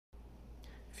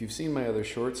If you've seen my other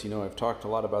shorts, you know I've talked a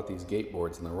lot about these gate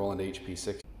boards in the Roland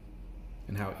HP-60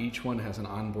 and how each one has an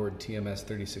onboard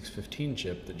TMS3615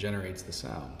 chip that generates the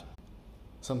sound.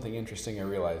 Something interesting I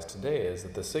realized today is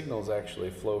that the signals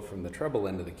actually flow from the treble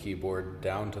end of the keyboard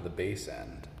down to the bass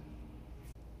end.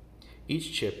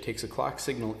 Each chip takes a clock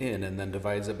signal in and then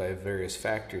divides it by various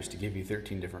factors to give you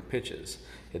 13 different pitches.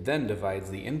 It then divides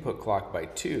the input clock by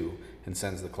 2 and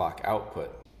sends the clock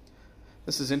output.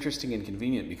 This is interesting and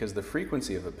convenient because the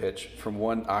frequency of a pitch from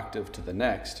one octave to the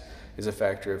next is a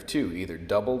factor of 2, either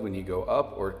doubled when you go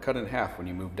up or cut in half when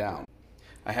you move down.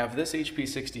 I have this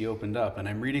HP-60 opened up and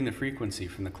I'm reading the frequency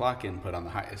from the clock input on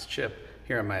the highest chip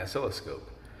here on my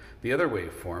oscilloscope. The other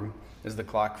waveform is the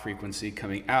clock frequency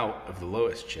coming out of the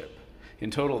lowest chip. In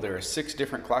total, there are 6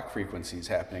 different clock frequencies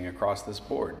happening across this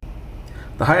board.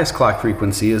 The highest clock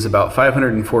frequency is about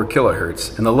 504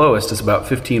 kilohertz and the lowest is about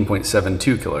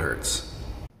 15.72 kilohertz.